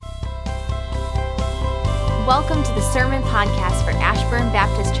Welcome to the Sermon Podcast for Ashburn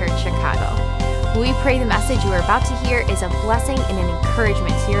Baptist Church, Chicago. We pray the message you are about to hear is a blessing and an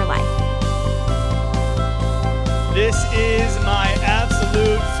encouragement to your life. This is my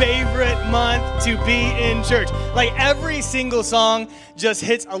absolute favorite month to be in church. Like every single song just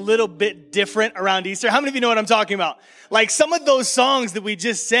hits a little bit different around Easter. How many of you know what I'm talking about? Like some of those songs that we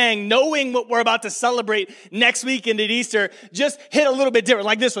just sang, knowing what we're about to celebrate next weekend at Easter, just hit a little bit different.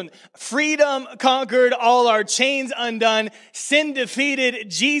 Like this one, freedom conquered, all our chains undone, sin defeated,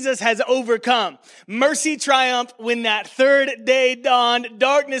 Jesus has overcome. Mercy triumphed when that third day dawned,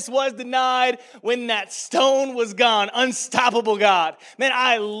 darkness was denied when that stone was gone. Unstoppable God. Man,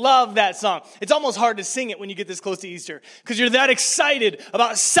 I love that song. It's almost hard to sing it when you get this close to Easter because you're that excited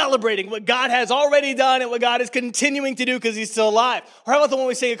about celebrating what God has already done and what God is continuing to do because he's still alive. Or how about the one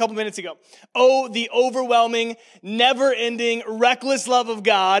we sang a couple minutes ago? Oh, the overwhelming, never-ending, reckless love of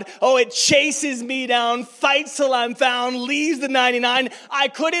God. Oh, it chases me down, fights till I'm found, leaves the 99. I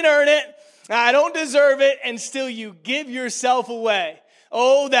couldn't earn it. I don't deserve it. And still you give yourself away.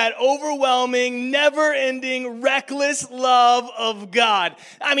 Oh, that overwhelming, never-ending, reckless love of God.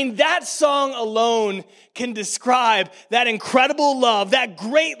 I mean, that song alone can describe that incredible love, that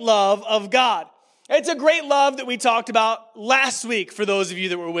great love of God. It's a great love that we talked about last week for those of you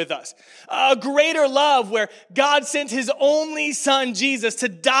that were with us. A greater love where God sent his only son, Jesus, to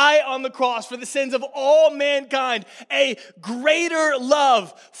die on the cross for the sins of all mankind. A greater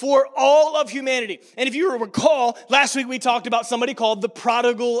love for all of humanity. And if you recall, last week we talked about somebody called the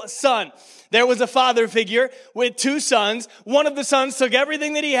prodigal son. There was a father figure with two sons. One of the sons took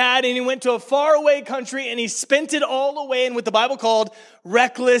everything that he had and he went to a faraway country and he spent it all away in what the Bible called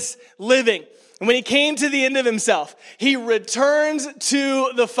reckless living. And when he came to the end of himself, he returns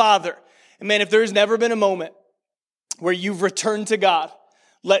to the Father. And man, if there's never been a moment where you've returned to God,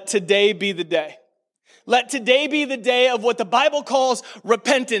 let today be the day. Let today be the day of what the Bible calls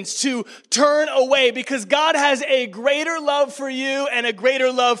repentance, to turn away, because God has a greater love for you and a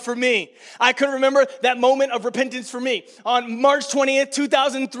greater love for me. I can remember that moment of repentance for me on March 20th,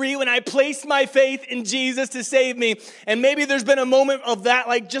 2003, when I placed my faith in Jesus to save me. And maybe there's been a moment of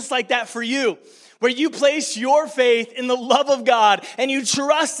that, just like that for you, where you place your faith in the love of God and you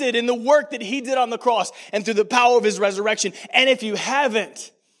trusted in the work that he did on the cross and through the power of his resurrection. And if you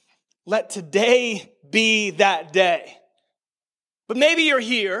haven't, let today be that day. But maybe you're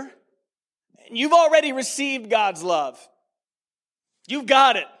here and you've already received God's love. You've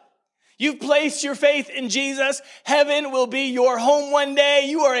got it. You've placed your faith in Jesus. Heaven will be your home one day.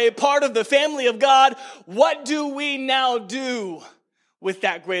 You are a part of the family of God. What do we now do with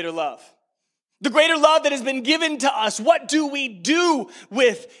that greater love? The greater love that has been given to us. What do we do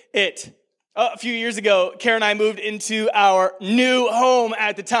with it? A few years ago, Karen and I moved into our new home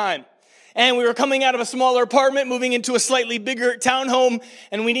at the time. And we were coming out of a smaller apartment, moving into a slightly bigger townhome,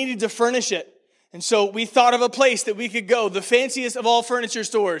 and we needed to furnish it. And so we thought of a place that we could go, the fanciest of all furniture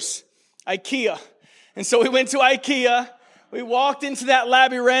stores, IKEA. And so we went to IKEA. We walked into that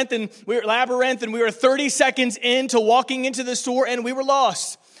labyrinth, and we were 30 seconds into walking into the store, and we were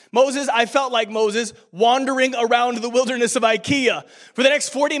lost. I felt like Moses wandering around the wilderness of IKEA for the next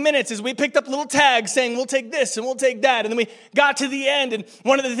 40 minutes as we picked up little tags saying, we'll take this and we'll take that. And then we got to the end, and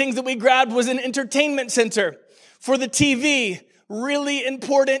one of the things that we grabbed was an entertainment center for the TV, really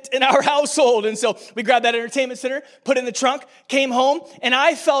important in our household. And so we grabbed that entertainment center, put it in the trunk, came home, and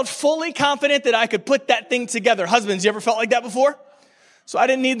I felt fully confident that I could put that thing together. Husbands, you ever felt like that before? So I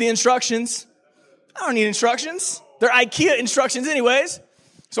didn't need the instructions. I don't need instructions. They're IKEA instructions anyways.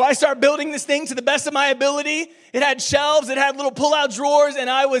 So I start building this thing to the best of my ability. It had shelves, it had little pull-out drawers, and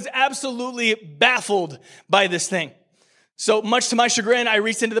I was absolutely baffled by this thing. So much to my chagrin, I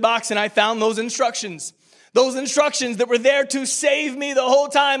reached into the box and I found those instructions. Those instructions that were there to save me the whole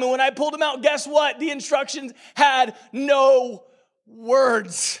time. And when I pulled them out, guess what? The instructions had no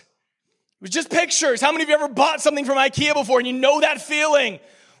words. It was just pictures. How many of you ever bought something from IKEA before and you know that feeling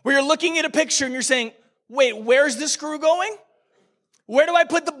where you're looking at a picture and you're saying, wait, where's the screw going? Where do I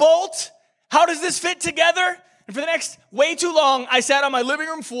put the bolt? How does this fit together? And for the next way too long, I sat on my living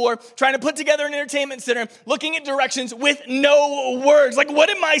room floor trying to put together an entertainment center, looking at directions with no words. Like, what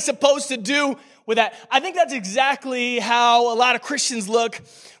am I supposed to do with that? I think that's exactly how a lot of Christians look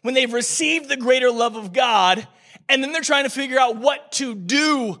when they've received the greater love of God, and then they're trying to figure out what to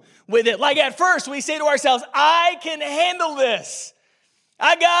do with it. Like at first, we say to ourselves, I can handle this.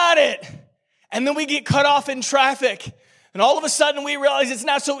 I got it. And then we get cut off in traffic. And all of a sudden, we realize it's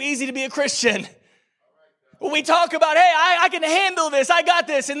not so easy to be a Christian. When we talk about, hey, I can handle this, I got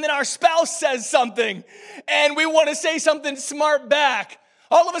this, and then our spouse says something, and we want to say something smart back.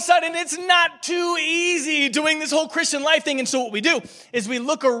 All of a sudden, it's not too easy doing this whole Christian life thing. And so what we do is we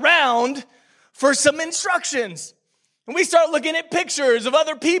look around for some instructions. And we start looking at pictures of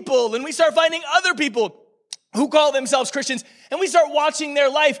other people, and we start finding other people who call themselves Christians, and we start watching their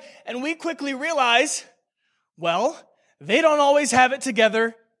life, and we quickly realize, well, they don't always have it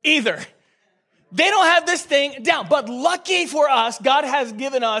together either. They don't have this thing down. But lucky for us, God has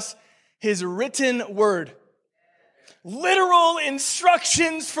given us his written word. Literal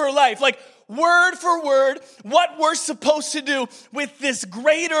instructions for life, like word for word, what we're supposed to do with this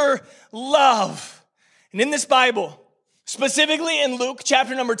greater love. And in this Bible, specifically in Luke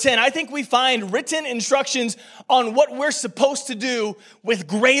chapter number 10, I think we find written instructions on what we're supposed to do with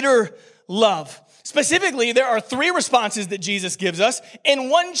greater love. Specifically, there are 3 responses that Jesus gives us in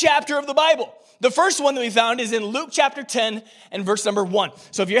one chapter of the Bible. The first one that we found is in Luke chapter 10 and verse number 1.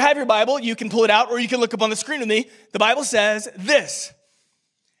 So if you have your Bible, you can pull it out or you can look up on the screen with me. The Bible says this,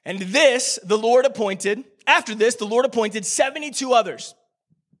 and this the Lord appointed, after this, the Lord appointed 72 others,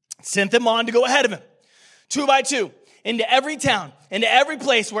 sent them on to go ahead of him, 2 by 2, into every town, into every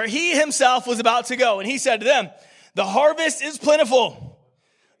place where he himself was about to go. And he said to them, the harvest is plentiful,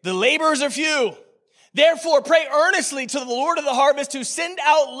 the laborers are few. Therefore, pray earnestly to the Lord of the harvest to send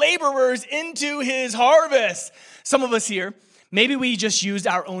out laborers into his harvest. Some of us here, maybe we just used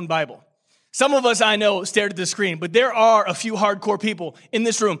our own Bible. Some of us, I know, stared at the screen, but there are a few hardcore people in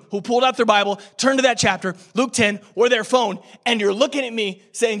this room who pulled out their Bible, turned to that chapter, Luke 10, or their phone, and you're looking at me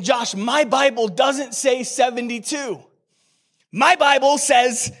saying, Josh, my Bible doesn't say 72. My Bible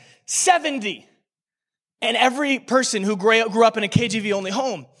says 70. And every person who grew up in a KJV-only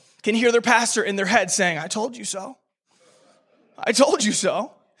home can hear their pastor in their head saying, I told you so. I told you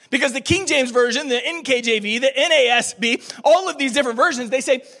so. Because the King James Version, the NKJV, the NASB, all of these different versions, they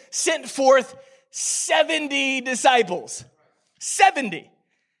say, sent forth 70 disciples. 70.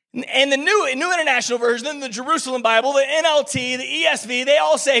 And the New International Version, the Jerusalem Bible, the NLT, the ESV, they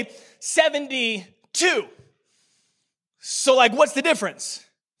all say 72. So what's the difference?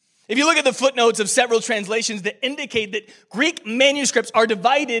 If you look at the footnotes of several translations that indicate that Greek manuscripts are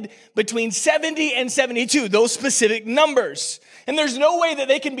divided between 70 and 72, those specific numbers. And there's no way that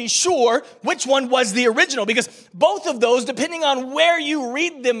they can be sure which one was the original, because both of those, depending on where you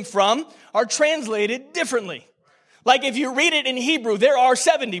read them from, are translated differently. Like if you read it in Hebrew, there are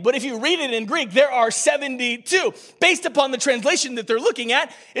 70, but if you read it in Greek, there are 72. Based upon the translation that they're looking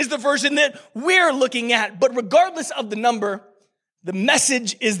at is the version that we're looking at. But regardless of the number, the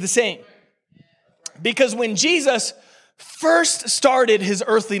message is the same. Because when Jesus first started his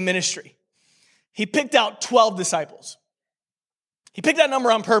earthly ministry, he picked out 12 disciples. He picked that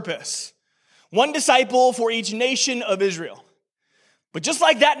number on purpose. 1 disciple for each nation of Israel. But just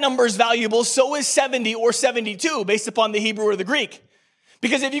like that number is valuable, so is 70 or 72 based upon the Hebrew or the Greek.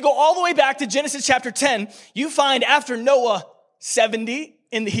 Because if you go all the way back to Genesis chapter 10, you find after Noah, 70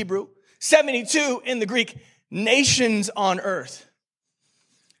 in the Hebrew, 72 in the Greek, nations on earth.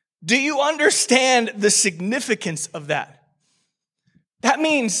 Do you understand the significance of that? That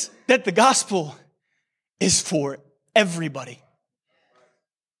means that the gospel is for everybody.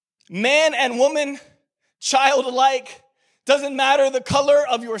 Man and woman, child alike, doesn't matter the color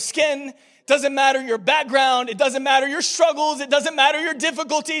of your skin, doesn't matter your background, it doesn't matter your struggles, it doesn't matter your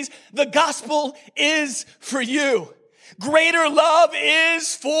difficulties. The gospel is for you. Greater love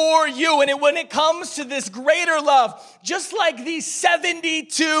is for you. And when it comes to this greater love, just like these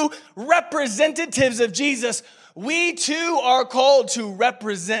 72 representatives of Jesus, we too are called to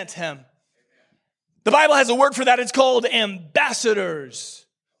represent him. The Bible has a word for that. It's called ambassadors.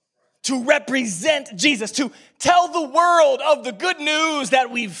 To represent Jesus, to tell the world of the good news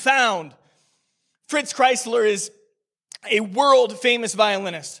that we've found. Fritz Kreisler is a world famous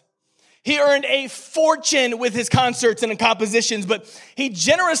violinist. He earned a fortune with his concerts and compositions, but he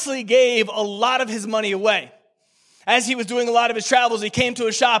generously gave a lot of his money away. As he was doing a lot of his travels, he came to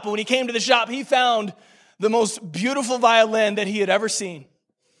a shop, and when he came to the shop, he found the most beautiful violin that he had ever seen.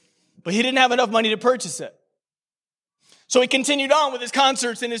 But he didn't have enough money to purchase it. So he continued on with his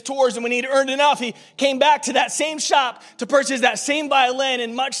concerts and his tours, and when he'd earned enough, he came back to that same shop to purchase that same violin,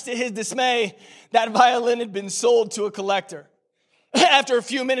 and much to his dismay, that violin had been sold to a collector. After a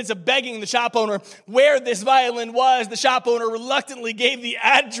few minutes of begging the shop owner where this violin was, the shop owner reluctantly gave the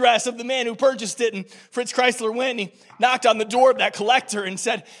address of the man who purchased it, and Fritz Kreisler went and he knocked on the door of that collector and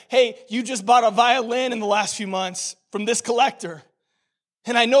said, hey, you just bought a violin in the last few months from this collector.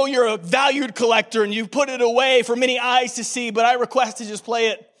 And I know you're a valued collector and you've put it away for many eyes to see, but I request to just play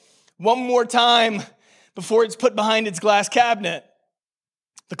it one more time before it's put behind its glass cabinet.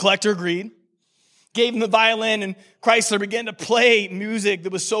 The collector agreed. gave him the violin, and Chrysler began to play music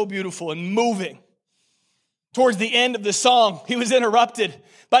that was so beautiful and moving. Towards the end of the song, he was interrupted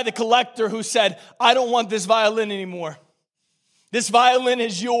by the collector who said, I don't want this violin anymore. This violin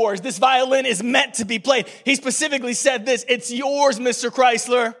is yours. This violin is meant to be played. He specifically said this, it's yours, Mr.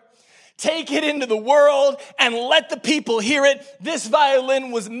 Chrysler. Take it into the world and let the people hear it. This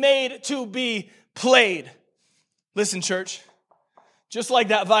violin was made to be played. Listen, church, just like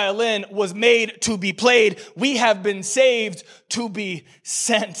that violin was made to be played, we have been saved to be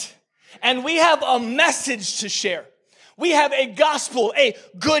sent. And we have a message to share. We have a gospel, a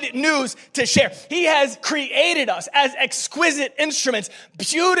good news to share. He has created us as exquisite instruments,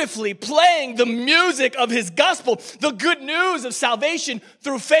 beautifully playing the music of his gospel, the good news of salvation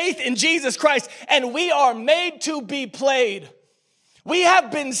through faith in Jesus Christ. And we are made to be played. We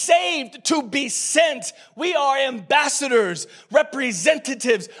have been saved to be sent. We are ambassadors,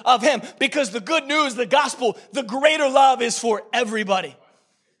 representatives of him, because the good news, the gospel, the greater love is for everybody.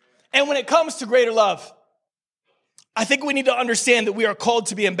 And when it comes to greater love, I think we need to understand that we are called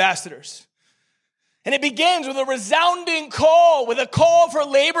to be ambassadors. And it begins with a resounding call, with a call for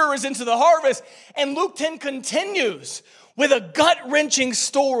laborers into the harvest. And Luke 10 continues with a gut-wrenching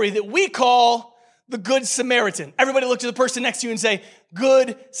story that we call the Good Samaritan. Everybody look to the person next to you and say,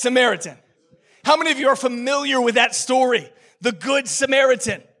 Good Samaritan. How many of you are familiar with that story? The Good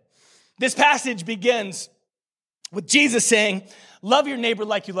Samaritan. This passage begins with Jesus saying, love your neighbor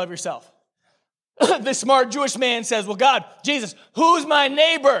like you love yourself. This smart Jewish man says, well, God, Jesus, who's my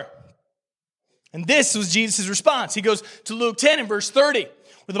neighbor? And this was Jesus' response. He goes to Luke 10 and verse 30, where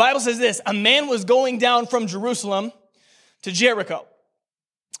the Bible says this, a man was going down from Jerusalem to Jericho,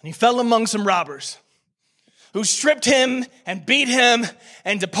 and he fell among some robbers who stripped him and beat him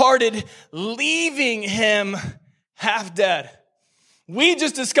and departed, leaving him half dead. We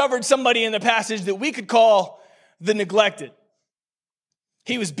just discovered somebody in the passage that we could call the neglected.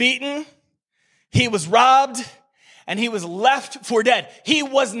 He was beaten, he was robbed, and he was left for dead. He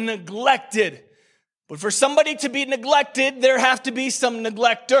was neglected. But for somebody to be neglected, there have to be some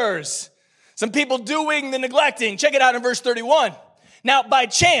neglectors. Some people doing the neglecting. Check it out in verse 31. Now, by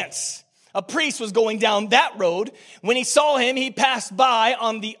chance, a priest was going down that road. When he saw him, he passed by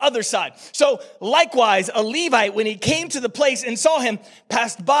on the other side. So likewise, a Levite, when he came to the place and saw him,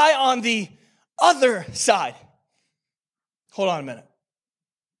 passed by on the other side. Hold on a minute.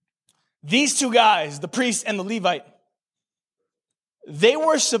 These two guys, the priest and the Levite, they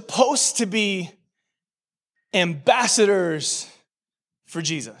were supposed to be ambassadors for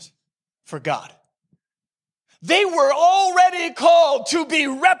Jesus, for God. They were already called to be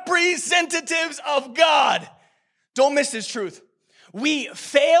representatives of God. Don't miss this truth. We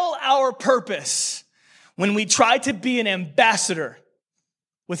fail our purpose when we try to be an ambassador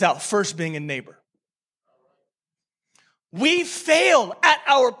without first being a neighbor. We fail at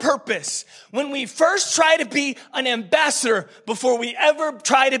our purpose when we first try to be an ambassador before we ever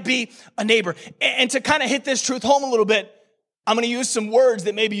try to be a neighbor. And to kind of hit this truth home a little bit, I'm going to use some words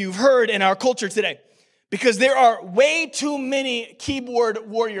that maybe you've heard in our culture today, because there are way too many keyboard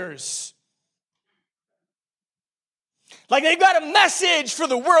warriors. Like they've got a message for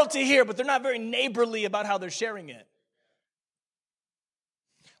the world to hear, but they're not very neighborly about how they're sharing it.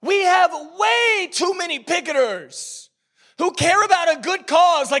 We have way too many picketers who care about a good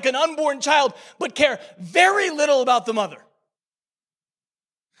cause like an unborn child, but care very little about the mother.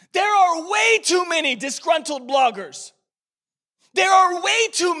 There are way too many disgruntled bloggers. There are way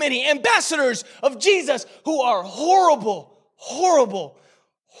too many ambassadors of Jesus who are horrible, horrible,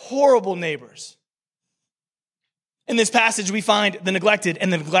 horrible neighbors. In this passage, we find the neglected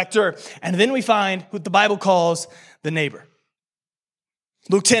and the neglector, and then we find what the Bible calls the neighbor.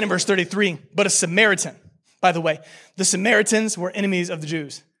 Luke 10 and verse 33, but a Samaritan. By the way, the Samaritans were enemies of the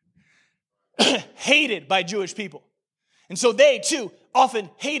Jews, hated by Jewish people. And so they, too,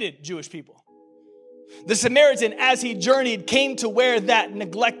 often hated Jewish people. The Samaritan, as he journeyed, came to where that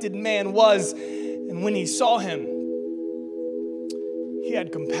neglected man was. And when he saw him, he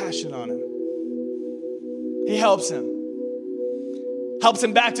had compassion on him. He helps him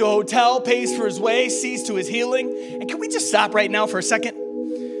back to a hotel, pays for his way, sees to his healing. And can we just stop right now for a second?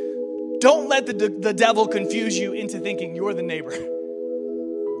 Don't let the devil confuse you into thinking you're the neighbor.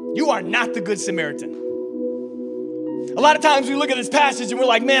 You are not the Good Samaritan. A lot of times we look at this passage and we're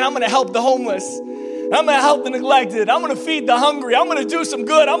like, man, I'm going to help the homeless. I'm going to help the neglected. I'm going to feed the hungry. I'm going to do some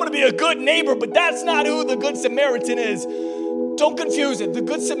good. I'm going to be a good neighbor. But that's not who the Good Samaritan is. Don't confuse it. The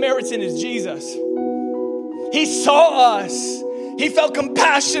Good Samaritan is Jesus. He saw us. He felt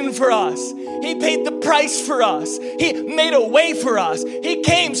compassion for us. He paid the price for us. He made a way for us. He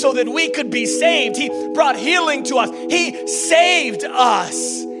came so that we could be saved. He brought healing to us. He saved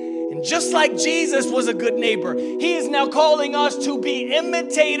us. And just like Jesus was a good neighbor, he is now calling us to be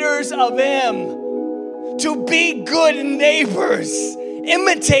imitators of him, to be good neighbors,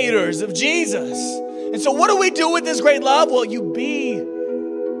 imitators of Jesus. And so what do we do with this great love? Well, you be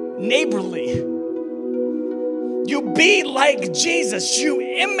neighborly. You be like Jesus. You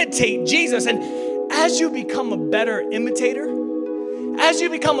imitate Jesus. And as you become a better imitator, as you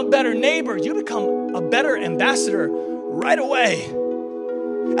become a better neighbor, you become a better ambassador right away.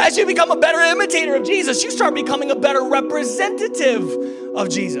 As you become a better imitator of Jesus, you start becoming a better representative of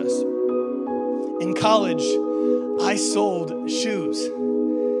Jesus. In college, I sold shoes.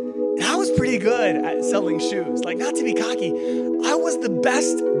 And I was pretty good at selling shoes. Like, not to be cocky, I was the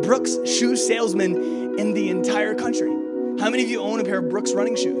best Brooks shoe salesman in the entire country. How many of you own a pair of Brooks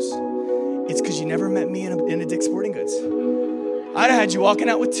running shoes? It's because you never met me in a Dick's Sporting Goods. I'd have had you walking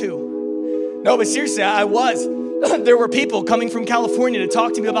out with two. No, but seriously, I was. There were people coming from California to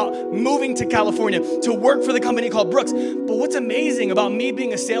talk to me about moving to California to work for the company called Brooks. But what's amazing about me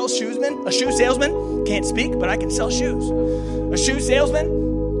being a shoe salesman, can't speak, but I can sell shoes. A shoe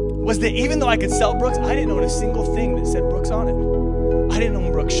salesman was that even though I could sell Brooks, I didn't own a single thing that said Brooks on it. I didn't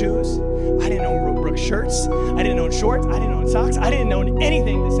own Brooks shoes. I didn't own Brooks shirts. I didn't own shorts. I didn't own socks. I didn't own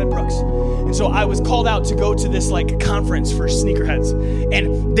anything that said Brooks. And so I was called out to go to this conference for sneakerheads.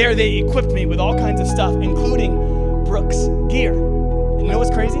 And there they equipped me with all kinds of stuff, including Brooks gear. And you know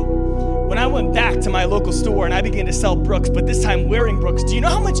what's crazy? When I went back to my local store and I began to sell Brooks, but this time wearing Brooks, do you know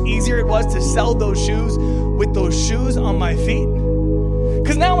how much easier it was to sell those shoes with those shoes on my feet?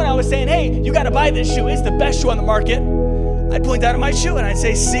 Because now when I was saying, hey, you got to buy this shoe, it's the best shoe on the market, I'd point out at my shoe and I'd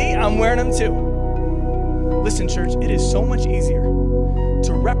say, see, I'm wearing them too. Listen, church, it is so much easier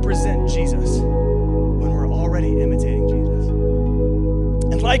to represent Jesus when we're already imitating Jesus.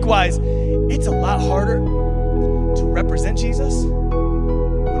 And likewise, it's a lot harder to represent Jesus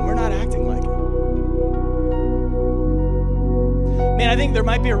when we're not acting like him. Man, I think there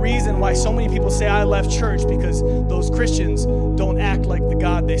might be a reason why so many people say I left church, because those Christians don't act like the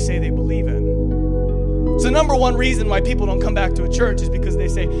God they say they believe in. So the number one reason why people don't come back to a church is because they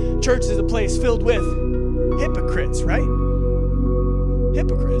say church is a place filled with hypocrites, right?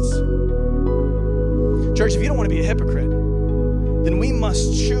 Hypocrites. Church, if you don't want to be a hypocrite, then we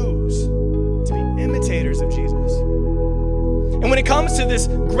must choose to be imitators of Jesus. And when it comes to this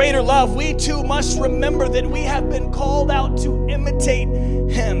greater love, we too must remember that we have been called out to imitate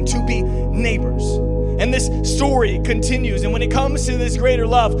him, to be neighbors. And this story continues. And when it comes to this greater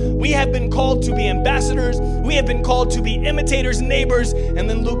love, we have been called to be ambassadors. We have been called to be imitators, neighbors. And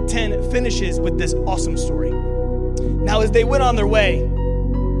then Luke 10 finishes with this awesome story. Now, as they went on their way,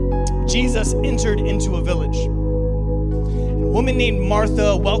 Jesus entered into a village. And a woman named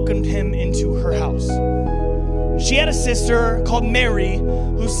Martha welcomed him into her house. She had a sister called Mary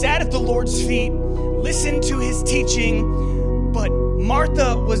who sat at the Lord's feet, listened to his teaching, but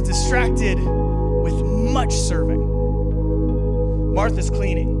Martha was distracted with much serving. Martha's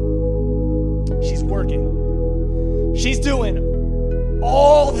cleaning. She's working. She's doing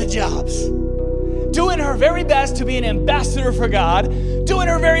all the jobs. Doing her very best to be an ambassador for God. Doing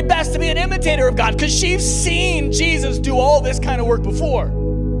her very best to be an imitator of God, because she's seen Jesus do all this kind of work before.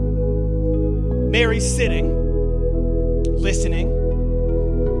 Mary's sitting, listening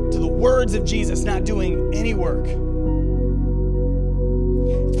to the words of Jesus, not doing any work.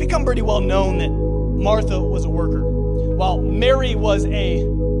 It's become pretty well known that Martha was a worker, while Mary was a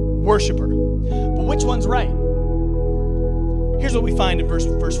worshiper. But which one's right? Here's what we find in verse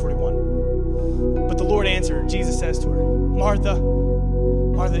 41. But the Lord answered, Jesus says to her, Martha,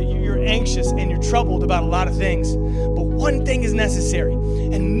 Martha, you're anxious and you're troubled about a lot of things, but one thing is necessary.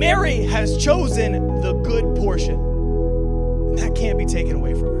 And Mary has chosen the good portion. And that can't be taken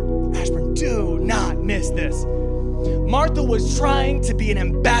away from her. Ashburn, do not miss this. Martha was trying to be an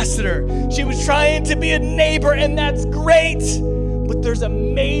ambassador. She was trying to be a neighbor, and that's great. But there's a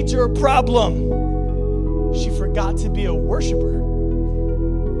major problem. She forgot to be a worshiper.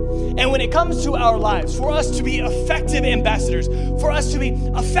 And when it comes to our lives, for us to be effective ambassadors, for us to be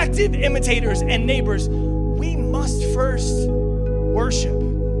effective imitators and neighbors, we must first worship.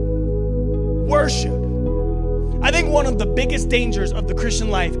 Worship. I think one of the biggest dangers of the Christian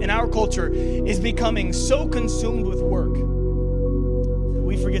life in our culture is becoming so consumed with work that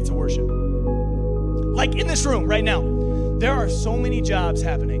we forget to worship. Like in this room right now, there are so many jobs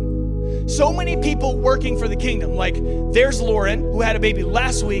happening. So many people working for the kingdom. Like there's Lauren, who had a baby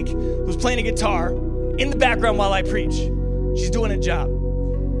last week, who's playing a guitar in the background while I preach. She's doing a job.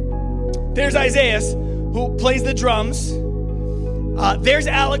 There's Isaiah, who plays the drums. There's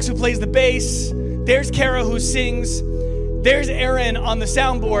Alex, who plays the bass. There's Kara, who sings. There's Aaron on the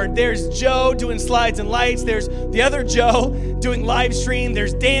soundboard. There's Joe doing slides and lights. There's the other Joe doing live stream.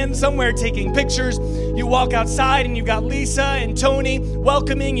 There's Dan somewhere taking pictures. You walk outside and you've got Lisa and Tony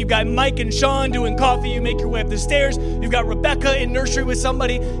welcoming. You've got Mike and Sean doing coffee. You make your way up the stairs. You've got Rebecca in nursery with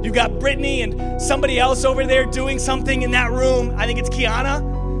somebody. You've got Brittany and somebody else over there doing something in that room. I think it's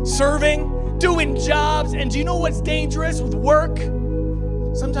Kiana, serving, doing jobs. And do you know what's dangerous with work?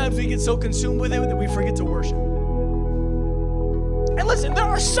 Sometimes we get so consumed with it that we forget to worship. And listen, there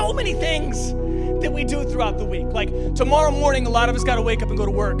are so many things that we do throughout the week. Like tomorrow morning, a lot of us got to wake up and go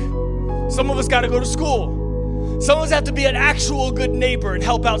to work. Some of us got to go to school. Some of us have to be an actual good neighbor and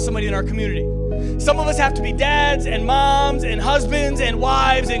help out somebody in our community. Some of us have to be dads and moms and husbands and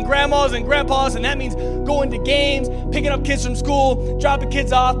wives and grandmas and grandpas, and that means going to games, picking up kids from school, dropping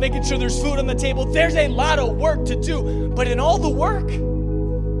kids off, making sure there's food on the table. There's a lot of work to do, but in all the work,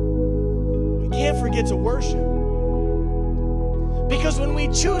 we can't forget to worship. Because when we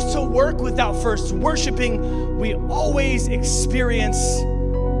choose to work without first worshiping, we always experience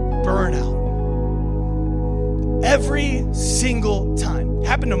burnout. Every single time. It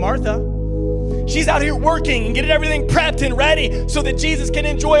happened to Martha. She's out here working and getting everything prepped and ready so that Jesus can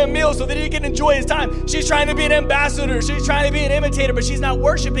enjoy a meal, so that he can enjoy his time. She's trying to be an ambassador. She's trying to be an imitator, but she's not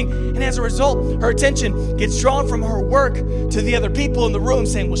worshiping. And as a result, her attention gets drawn from her work to the other people in the room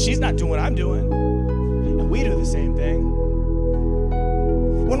saying, well, she's not doing what I'm doing. And we do the same thing.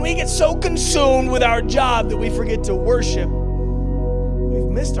 When we get so consumed with our job that we forget to worship,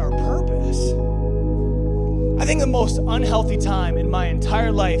 we've missed our purpose. I think the most unhealthy time in my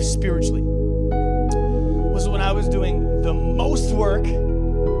entire life spiritually was when I was doing the most work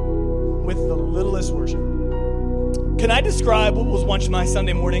with the littlest worship. Can I describe what was once my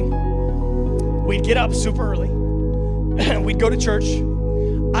Sunday morning? We'd get up super early, we'd go to church,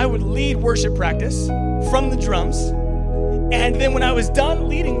 I would lead worship practice from the drums. And then when I was done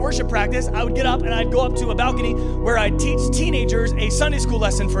leading worship practice, I would get up and I'd go up to a balcony where I'd teach teenagers a Sunday school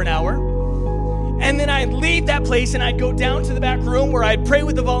lesson for an hour. And then I'd leave that place and I'd go down to the back room where I'd pray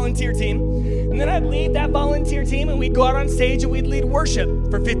with the volunteer team. And then I'd lead that volunteer team and we'd go out on stage and we'd lead worship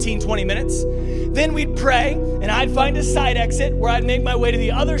for 15, 20 minutes. Then we'd pray and I'd find a side exit where I'd make my way to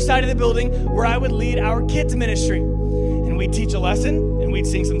the other side of the building where I would lead our kids ministry. And we'd teach a lesson. We'd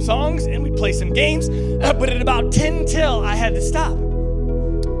sing some songs and we'd play some games, but at about 10 till I had to stop.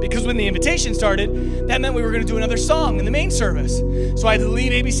 Because when the invitation started, that meant we were gonna do another song in the main service. So I had to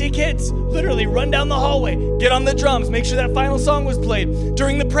leave ABC Kids, literally run down the hallway, get on the drums, make sure that final song was played.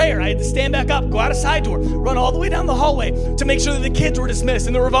 During the prayer, I had to stand back up, go out a side door, run all the way down the hallway to make sure that the kids were dismissed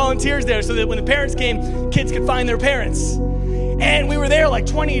and there were volunteers there so that when the parents came, kids could find their parents. And we were there like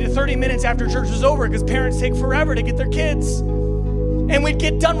 20 to 30 minutes after church was over because parents take forever to get their kids. And we'd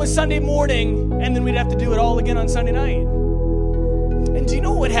get done with Sunday morning, and then we'd have to do it all again on Sunday night. And do you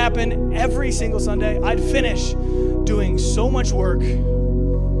know what would happen every single Sunday? I'd finish doing so much work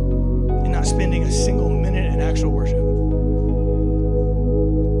and not spending a single minute in actual worship.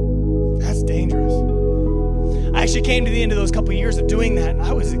 That's dangerous. I actually came to the end of those couple years of doing that, and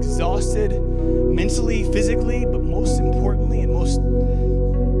I was exhausted mentally, physically, but most importantly and most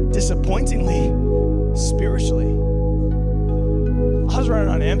disappointingly, spiritually. I was running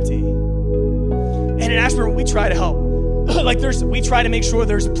on empty. And at Ashburn, we try to help. We try to make sure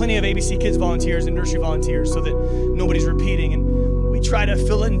there's plenty of ABC Kids volunteers and nursery volunteers so that nobody's repeating. And we try to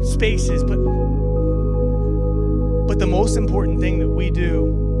fill in spaces. But the most important thing that we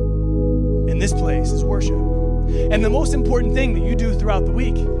do in this place is worship. And the most important thing that you do throughout the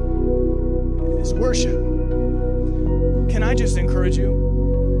week is worship. Can I just encourage you?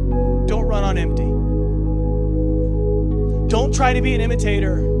 Don't run on empty. Don't try to be an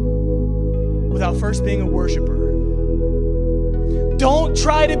imitator without first being a worshiper. Don't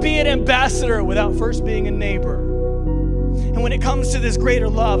try to be an ambassador without first being a neighbor. And when it comes to this greater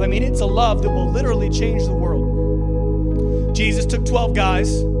love, it's a love that will literally change the world. Jesus took 12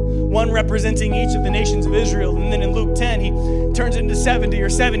 guys, one representing each of the nations of Israel. And then in Luke 10, he turns it into 70 or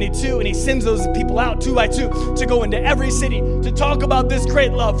 72, and he sends those people out 2 by 2 to go into every city to talk about this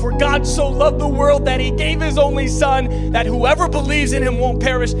great love. For God so loved the world that he gave his only son, that whoever believes in him won't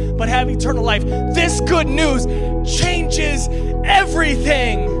perish, but have eternal life. This good news changes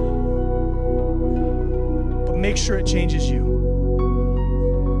everything. But make sure it changes you.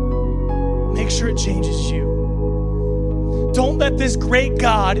 Make sure it changes you. Don't let this great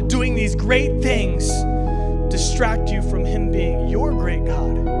God doing these great things distract you from him being your great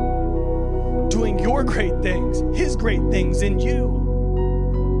God, doing your great things, his great things in you.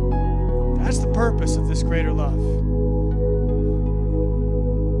 purpose of this greater love?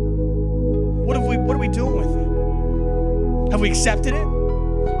 What are we doing with it? Have we accepted it?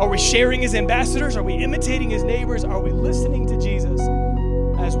 Are we sharing as ambassadors? Are we imitating as neighbors? Are we listening to Jesus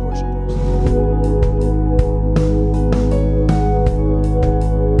as worshipers?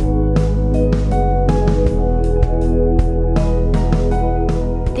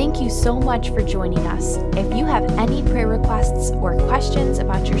 Thank you so much for joining us. If you have any prayer requests or questions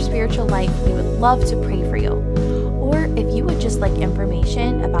about your spiritual life, we would love to pray for you. Or if you would just like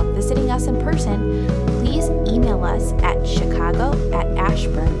information about visiting us in person, please email us at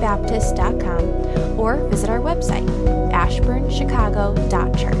chicago@ashburnbaptist.com or visit our website,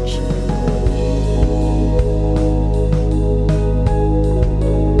 ashburnchicago.church.